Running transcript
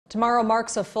Tomorrow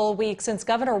marks a full week since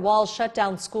Governor Walz shut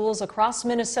down schools across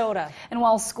Minnesota. And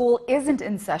while school isn't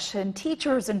in session,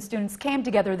 teachers and students came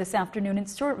together this afternoon in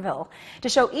Stewartville to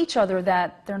show each other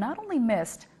that they're not only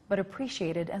missed, but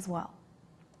appreciated as well.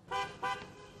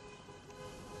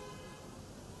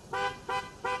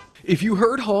 If you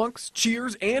heard honks,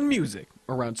 cheers, and music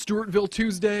around Stewartville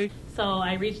Tuesday, so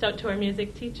I reached out to our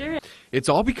music teacher. It's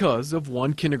all because of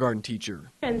one kindergarten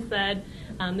teacher. And said,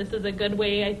 this is a good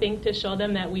way, I think, to show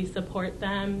them that we support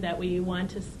them, that we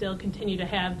want to still continue to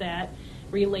have that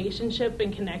relationship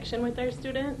and connection with our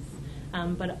students,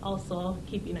 but also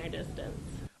keeping our distance.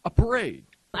 A parade.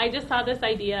 I just saw this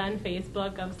idea on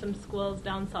Facebook of some schools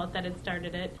down south that had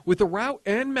started it. With a route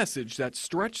and message that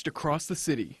stretched across the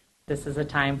city. This is a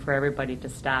time for everybody to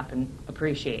stop and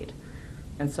appreciate.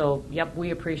 And so, yep, we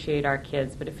appreciate our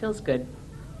kids, but it feels good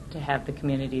to have the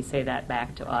community say that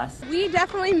back to us. We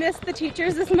definitely miss the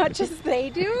teachers as much as they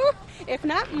do, if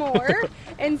not more,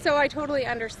 and so I totally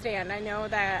understand. I know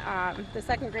that the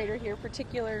second grader here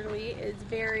particularly is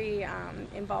very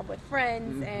involved with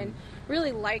friends and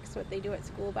really likes what they do at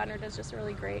school. Bonner does just a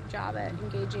really great job at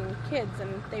engaging kids,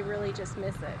 and they really just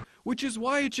miss it. Which is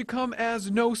why it should come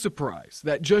as no surprise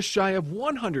that just shy of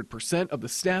 100% of the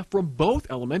staff from both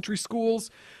elementary schools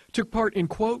took part in,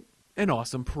 quote, an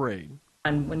awesome parade.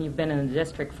 And when you've been in the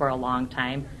district for a long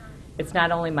time, it's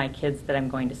not only my kids that I'm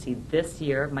going to see this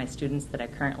year, my students that I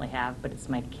currently have, but it's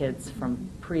my kids from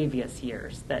previous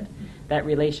years. That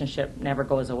relationship never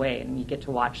goes away, and you get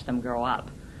to watch them grow up.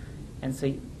 And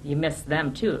so you miss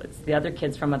them too. It's the other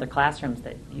kids from other classrooms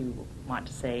that you want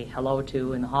to say hello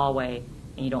to in the hallway,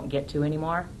 and you don't get to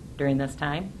anymore during this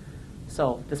time.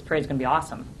 So this parade's going to be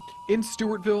awesome. In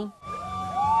Stewartville,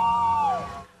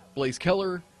 Blaze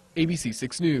Keller, ABC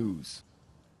 6 News.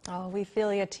 Oh, we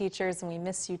feel you, teachers, and we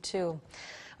miss you too.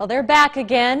 Well, they're back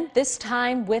again, this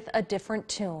time with a different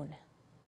tune.